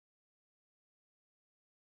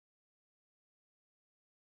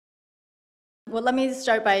Well, let me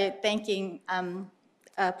start by thanking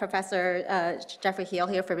Professor Jeffrey Heel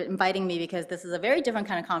here for inviting me, because this is a very different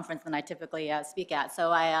kind of conference than I typically speak at.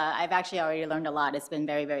 So I've actually already learned a lot. It's been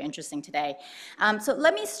very, very interesting today. So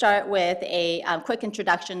let me start with a quick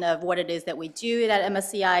introduction of what it is that we do at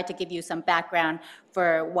MSCI to give you some background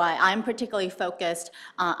for why I'm particularly focused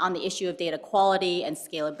on the issue of data quality and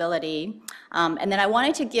scalability. And then I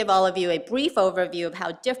wanted to give all of you a brief overview of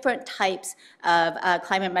how different types of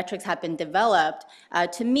climate metrics have been developed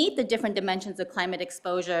to meet the different dimensions of climate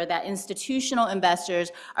exposure that institutional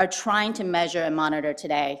investors are trying to measure and monitor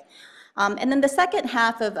today. And then the second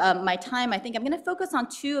half of my time, I think I'm going to focus on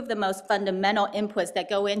two of the most fundamental inputs that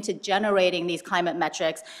go into generating these climate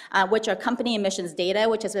metrics, which are company emissions data,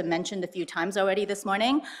 which has been mentioned a few times already this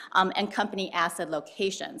morning, and company asset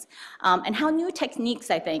locations, and how new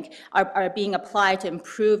techniques, I think, are being applied to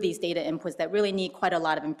improve these data inputs that really need quite a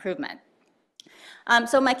lot of improvement.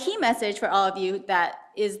 So my key message for all of you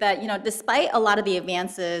is that, despite a lot of the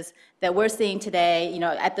advances that we're seeing today,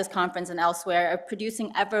 at this conference and elsewhere, of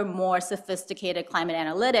producing ever more sophisticated climate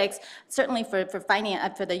analytics, certainly for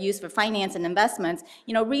the use for finance and investments,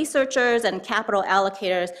 researchers and capital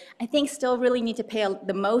allocators, I think, still really need to pay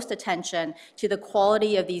the most attention to the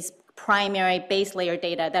quality of these primary base layer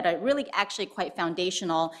data that are really actually quite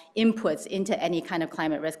foundational inputs into any kind of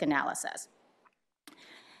climate risk analysis.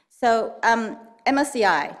 So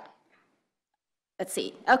MSCI, let's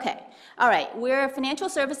see, okay. All right, we're a financial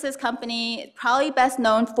services company, probably best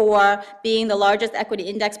known for being the largest equity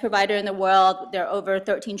index provider in the world. There are over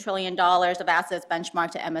 $13 trillion of assets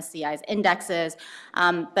benchmarked to MSCI's indexes.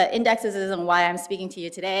 But indexes isn't why I'm speaking to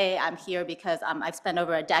you today. I'm here because I've spent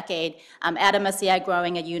over a decade at MSCI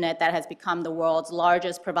growing a unit that has become the world's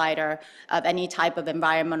largest provider of any type of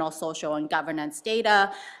environmental, social, and governance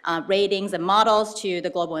data, ratings, and models to the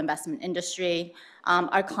global investment industry.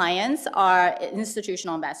 Our clients are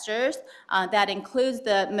institutional investors. That includes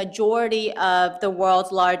the majority of the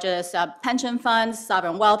world's largest pension funds,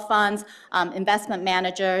 sovereign wealth funds, investment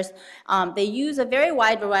managers. They use a very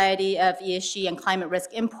wide variety of ESG and climate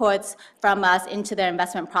risk inputs from us into their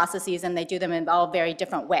investment processes, and they do them in all very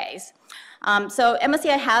different ways. So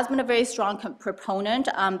MSCI has been a very strong proponent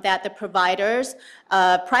that the providers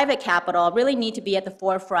of private capital really need to be at the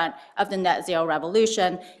forefront of the net zero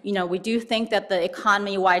revolution. We do think that the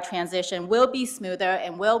economy-wide transition will be smoother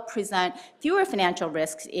and will present fewer financial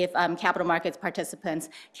risks if capital markets participants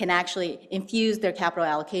can actually infuse their capital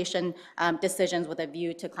allocation decisions with a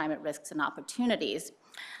view to climate risks and opportunities.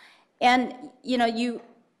 And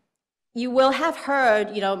you will have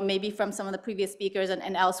heard, maybe from some of the previous speakers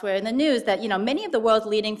and elsewhere in the news that, many of the world's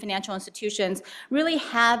leading financial institutions really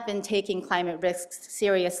have been taking climate risks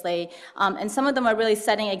seriously. And some of them are really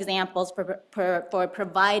setting examples for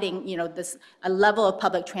providing, a level of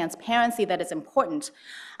public transparency that is important.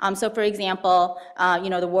 So for example,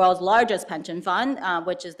 the world's largest pension fund,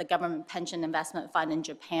 which is the Government Pension Investment Fund in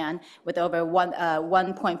Japan, with over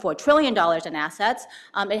 $1.4 trillion in assets,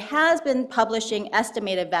 it has been publishing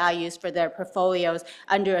estimated values for their portfolios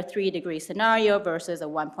under a 3-degree scenario versus a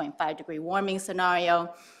 1.5-degree warming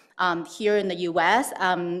scenario. Here in the US,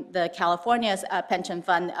 the California's pension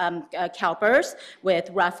fund, CalPERS, with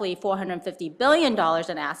roughly $450 billion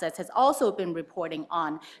in assets, has also been reporting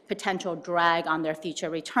on potential drag on their future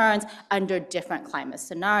returns under different climate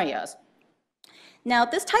scenarios. Now,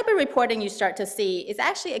 this type of reporting you start to see is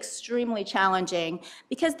actually extremely challenging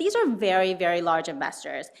because these are very, very large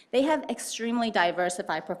investors. They have extremely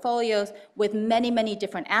diversified portfolios with many, many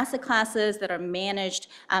different asset classes that are managed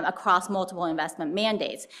across multiple investment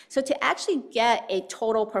mandates. So to actually get a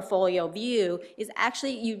total portfolio view is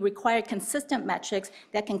actually, you require consistent metrics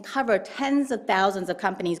that can cover tens of thousands of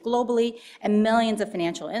companies globally and millions of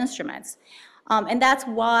financial instruments. And that's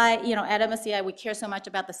why, at MSCI, we care so much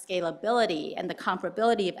about the scalability and the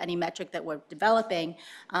comparability of any metric that we're developing.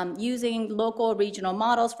 Using local regional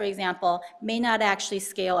models, for example, may not actually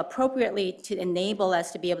scale appropriately to enable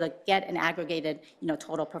us to be able to get an aggregated,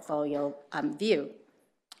 total portfolio view.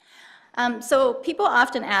 So people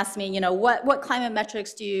often ask me, what climate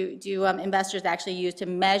metrics do investors actually use to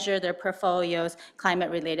measure their portfolio's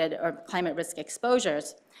climate-related or climate risk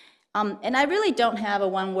exposures? And I really don't have a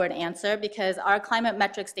one-word answer because our climate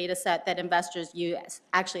metrics data set that investors use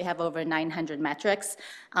actually have over 900 metrics,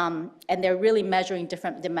 and they're really measuring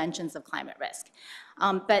different dimensions of climate risk.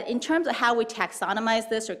 But in terms of how we taxonomize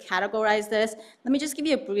this or categorize this, let me just give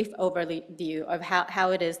you a brief overview of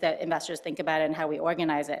how it is that investors think about it and how we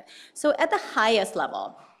organize it. So at the highest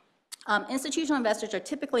level, Institutional investors are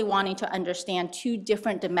typically wanting to understand two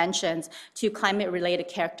different dimensions to climate-related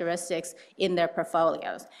characteristics in their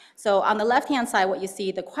portfolios. So on the left-hand side, what you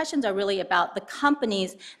see, the questions are really about the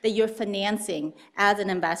companies that you're financing as an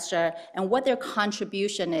investor and what their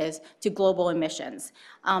contribution is to global emissions.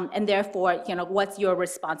 And therefore, what's your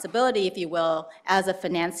responsibility, if you will, as a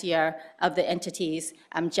financier of the entities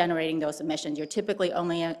generating those emissions. You're typically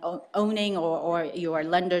only owning or you're a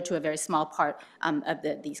lender to a very small part of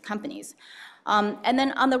these companies. And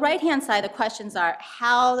then on the right-hand side, the questions are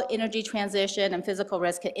how energy transition and physical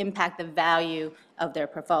risk can impact the value of their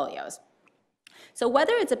portfolios. So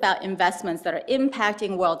whether it's about investments that are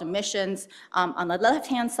impacting world emissions on the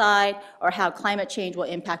left-hand side, or how climate change will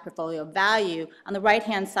impact portfolio value on the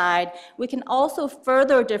right-hand side, we can also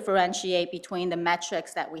further differentiate between the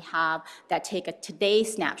metrics that we have that take a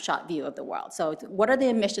today's snapshot view of the world. So what are the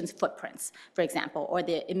emissions footprints, for example, or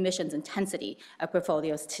the emissions intensity of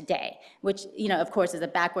portfolios today, which, of course, is a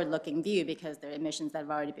backward-looking view because they're emissions that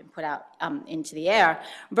have already been put out into the air,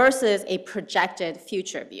 versus a projected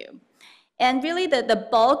future view. And really, the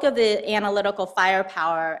bulk of the analytical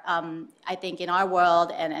firepower, I think, in our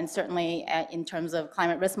world, and certainly in terms of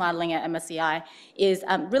climate risk modeling at MSCI, is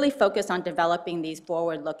really focused on developing these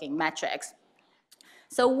forward-looking metrics.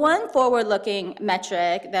 So one forward-looking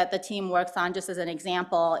metric that the team works on, just as an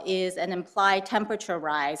example, is an implied temperature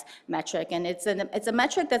rise metric. And it's a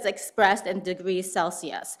metric that's expressed in degrees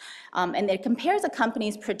Celsius. And it compares a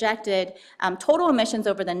company's projected total emissions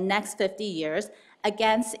over the next 50 years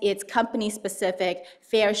against its company-specific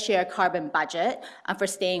fair share carbon budget for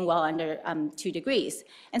staying well under 2 degrees.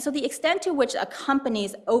 And so the extent to which a company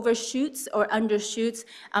overshoots or undershoots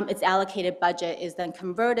its allocated budget is then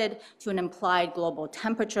converted to an implied global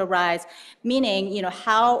temperature rise, meaning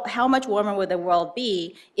how much warmer would the world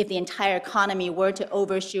be if the entire economy were to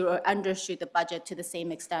overshoot or undershoot the budget to the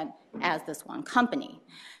same extent as this one company.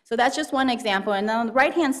 So that's just one example. And then on the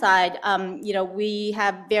right-hand side, we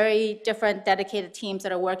have very different dedicated teams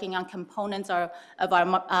that are working on components of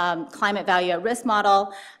our climate value at risk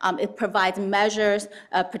model. It provides measures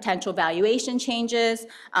of potential valuation changes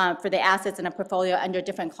for the assets in a portfolio under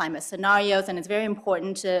different climate scenarios. And it's very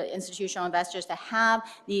important to institutional investors to have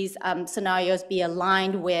these scenarios be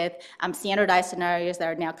aligned with standardized scenarios that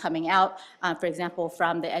are now coming out, for example,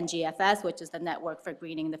 from the NGFS, which is the Network for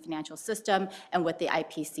Greening the Financial System, and with the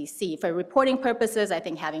IPCC. For reporting purposes, I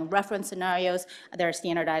think having reference scenarios that are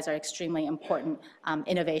standardized are extremely important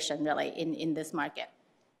innovation, really, in this market.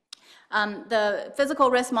 The physical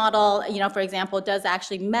risk model, for example, does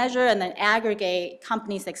actually measure and then aggregate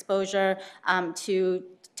companies' exposure to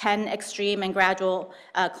 10 extreme and gradual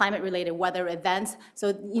climate-related weather events.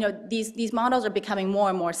 So, these models are becoming more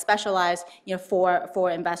and more specialized, for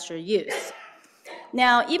investor use.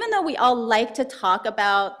 Now, even though we all like to talk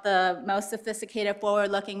about the most sophisticated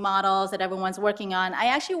forward-looking models that everyone's working on, I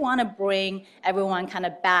actually want to bring everyone kind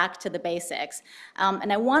of back to the basics.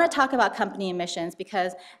 And I want to talk about company emissions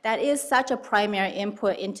because that is such a primary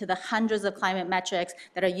input into the hundreds of climate metrics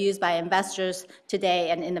that are used by investors today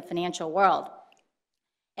and in the financial world.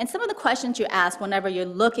 And some of the questions you ask whenever you're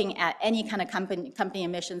looking at any kind of company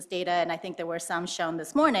emissions data, and I think there were some shown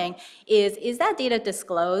this morning, is that data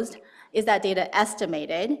disclosed? Is that data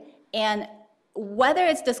estimated? And whether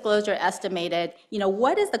it's disclosed or estimated,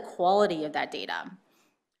 what is the quality of that data?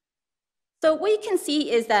 So what you can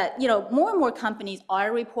see is that, more and more companies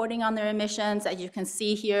are reporting on their emissions, as you can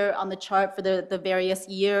see here on the chart for the various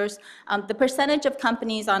years. The percentage of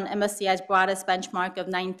companies on MSCI's broadest benchmark of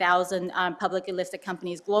 9,000 publicly listed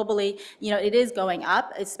companies globally, it is going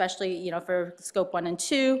up, especially, for scope 1 and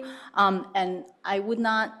 2. And I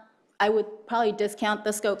would probably discount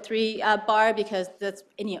the scope 3 bar because that's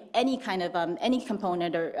any kind of any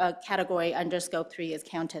component or category under scope 3 is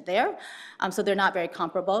counted there. So they're not very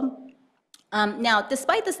comparable. Now,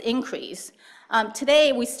 despite this increase,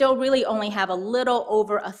 today we still really only have a little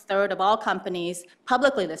over a third of all companies,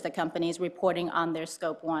 publicly listed companies, reporting on their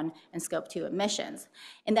scope 1 and scope 2 emissions.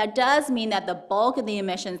 And that does mean that the bulk of the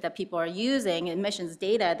emissions that people are using, emissions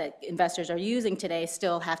data that investors are using today,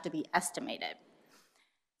 still have to be estimated.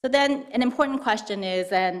 So then an important question is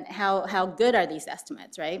then how good are these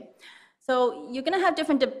estimates, right? So you're going to have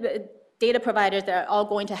different data providers that are all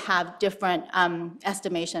going to have different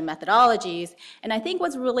estimation methodologies. And I think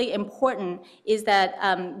what's really important is that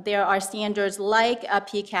there are standards like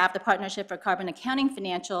PCAF, the Partnership for Carbon Accounting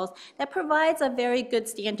Financials, that provides a very good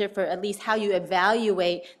standard for at least how you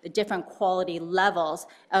evaluate the different quality levels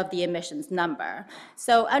of the emissions number.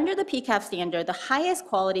 So under the PCAF standard, the highest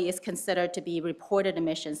quality is considered to be reported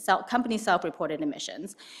emissions, company self-reported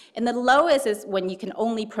emissions. And the lowest is when you can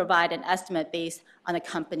only provide an estimate based on a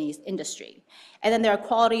company's industry. And then there are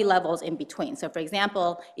quality levels in between. So for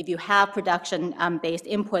example, if you have production-based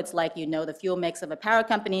inputs, like you know the fuel mix of a power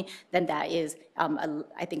company, then that is,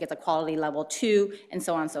 I think it's a quality level 2, and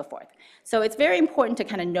so on and so forth. So it's very important to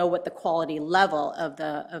kind of know what the quality level of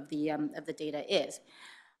the data is.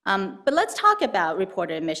 But let's talk about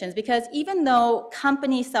reported emissions, because even though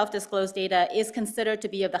company self-disclosed data is considered to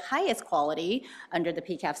be of the highest quality under the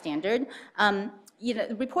PCAF standard,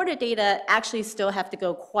 reported data actually still have to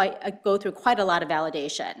go through quite a lot of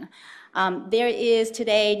validation. There is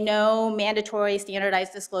today no mandatory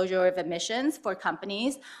standardized disclosure of emissions for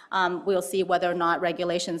companies. We'll see whether or not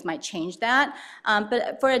regulations might change that.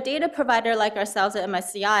 But for a data provider like ourselves at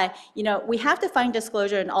MSCI, we have to find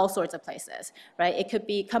disclosure in all sorts of places, right? It could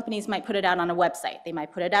be companies might put it out on a website. They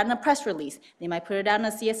might put it out in a press release. They might put it out in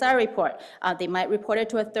a CSR report. They might report it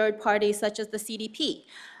to a third party such as the CDP.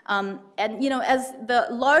 And as the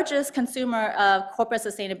largest consumer of corporate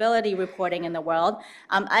sustainability reporting in the world,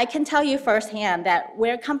 I can tell you firsthand that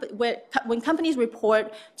when companies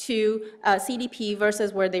report to CDP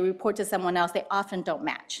versus where they report to someone else, they often don't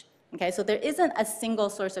match. Okay, so there isn't a single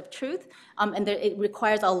source of truth, and it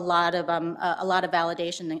requires a lot of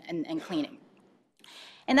validation and cleaning.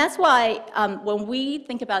 And that's why when we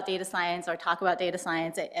think about data science or talk about data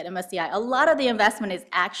science at MSCI, a lot of the investment is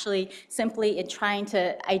actually simply in trying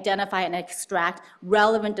to identify and extract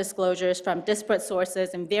relevant disclosures from disparate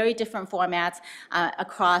sources in very different formats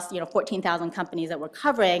across 14,000 companies that we're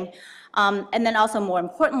covering. And then also, more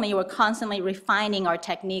importantly, we're constantly refining our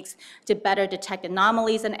techniques to better detect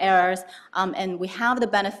anomalies and errors. And we have the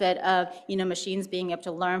benefit of machines being able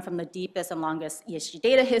to learn from the deepest and longest ESG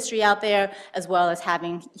data history out there, as well as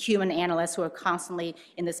having human analysts who are constantly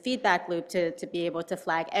in this feedback loop to be able to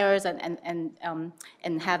flag errors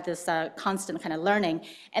and have this constant kind of learning.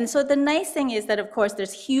 And so the nice thing is that, of course,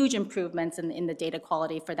 there's huge improvements in the data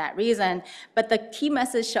quality for that reason. But the key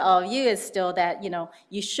message to all of you is still that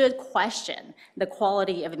you should question the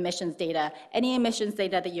quality of emissions data. Any emissions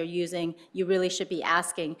data that you're using, you really should be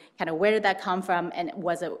asking kind of where did that come from and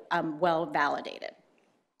was it well validated.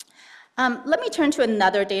 Let me turn to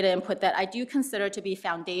another data input that I do consider to be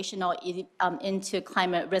foundational into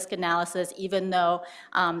climate risk analysis, even though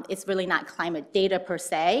it's really not climate data per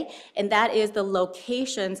se, and that is the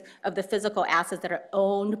locations of the physical assets that are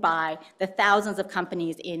owned by the thousands of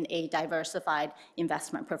companies in a diversified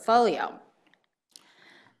investment portfolio.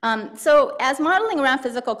 So as modeling around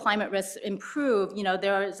physical climate risks improve,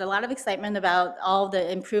 there is a lot of excitement about all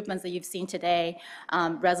the improvements that you've seen today,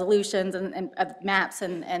 resolutions and maps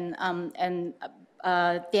and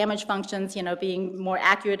damage functions, being more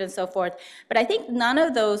accurate and so forth. But I think none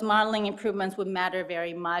of those modeling improvements would matter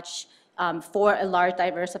very much for a large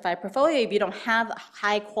diversified portfolio if you don't have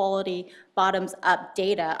high quality bottoms-up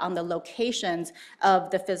data on the locations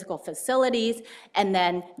of the physical facilities, and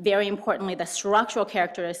then very importantly the structural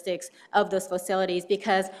characteristics of those facilities,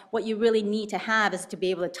 because what you really need to have is to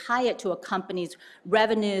be able to tie it to a company's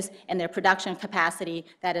revenues and their production capacity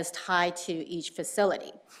that is tied to each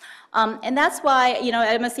facility. And that's why,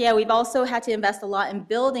 at MSCI, we've also had to invest a lot in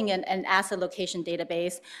building an asset location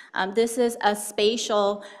database. This is a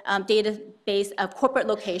spatial database of corporate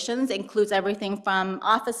locations, includes everything from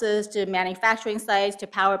offices to manufacturing sites to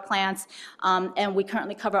power plants, and we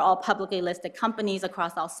currently cover all publicly listed companies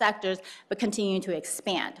across all sectors, but continue to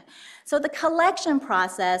expand. So the collection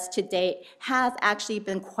process to date has actually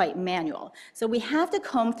been quite manual. So we have to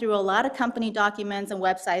comb through a lot of company documents and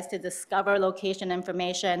websites to discover location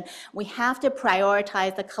information. We have to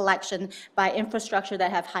prioritize the collection by infrastructure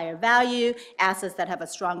that have higher value, assets that have a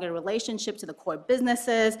stronger relationship to the core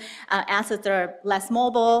businesses, assets that are less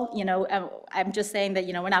mobile. I'm just saying that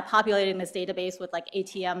we're not populating this database with like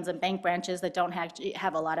ATMs and bank branches that don't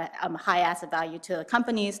have a lot of high asset value to the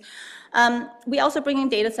companies. We also bring in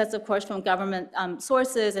data sets, of course, from government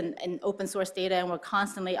sources and open source data, and we're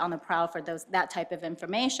constantly on the prowl for that type of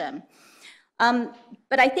information.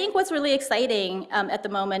 But I think what's really exciting at the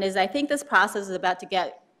moment is I think this process is about to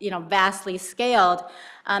get vastly scaled.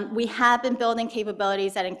 We have been building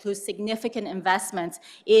capabilities that include significant investments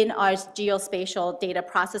in our geospatial data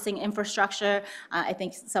processing infrastructure. I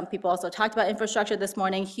think some people also talked about infrastructure this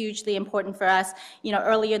morning, hugely important for us.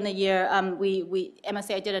 Earlier in the year,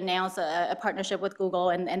 MSCI did announce a partnership with Google,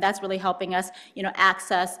 and that's really helping us,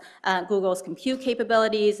 access Google's compute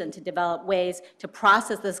capabilities and to develop ways to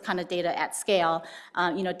process this kind of data at scale,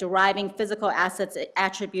 deriving physical assets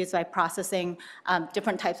attributes by processing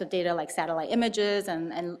different types of data like satellite images and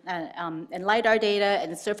and LiDAR data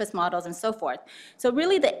and surface models and so forth. So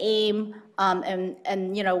really the aim,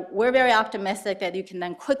 and you know, we're very optimistic that you can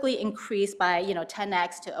then quickly increase by, you know,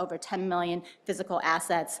 10x to over 10 million physical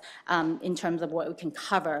assets in terms of what we can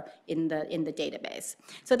cover in the database.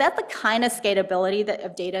 So that's the kind of scalability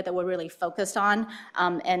of data that we're really focused on,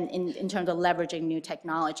 and in terms of leveraging new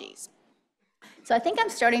technologies. So I think I'm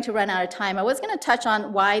starting to run out of time. I was going to touch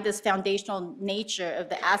on why this foundational nature of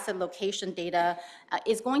the asset location data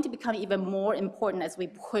is going to become even more important as we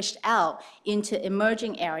push out into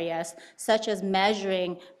emerging areas, such as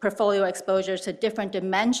measuring portfolio exposures to different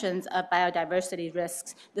dimensions of biodiversity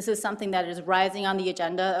risks. This is something that is rising on the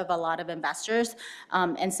agenda of a lot of investors.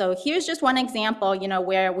 And so here's just one example, you know,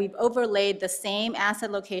 where we've overlaid the same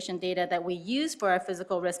asset location data that we use for our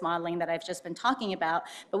physical risk modeling that I've just been talking about,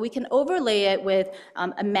 but we can overlay it with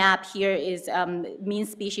a map. Here is mean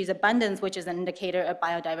species abundance, which is an indicator of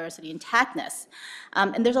biodiversity intactness.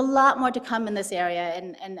 And there's a lot more to come in this area,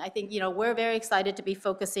 and I think, you know, we're very excited to be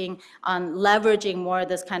focusing on leveraging more of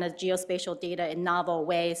this kind of geospatial data in novel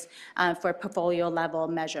ways for portfolio level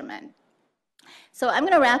measurement. So I'm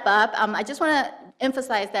going to wrap up. I just want to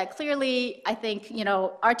emphasize that clearly, I think, you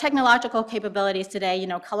know, our technological capabilities today, you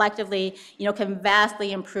know, collectively, you know, can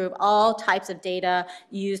vastly improve all types of data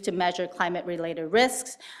used to measure climate-related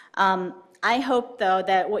risks. I hope, though,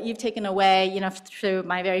 that what you've taken away, you know, through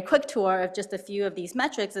my very quick tour of just a few of these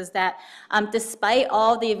metrics is that despite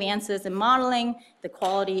all the advances in modeling, the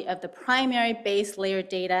quality of the primary base layer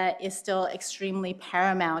data is still extremely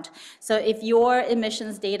paramount. So if your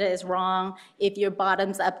emissions data is wrong, if your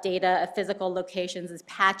bottoms-up data of physical locations is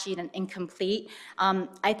patchy and incomplete,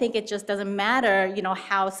 I think it just doesn't matter, you know,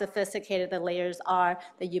 how sophisticated the layers are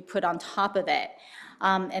that you put on top of it.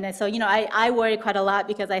 And so, you know, I worry quite a lot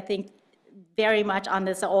because I think very much on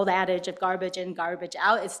this old adage of garbage in, garbage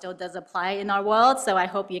out. It still does apply in our world, so I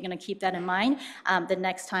hope you're going to keep that in mind the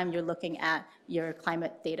next time you're looking at your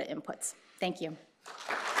climate data inputs. Thank you.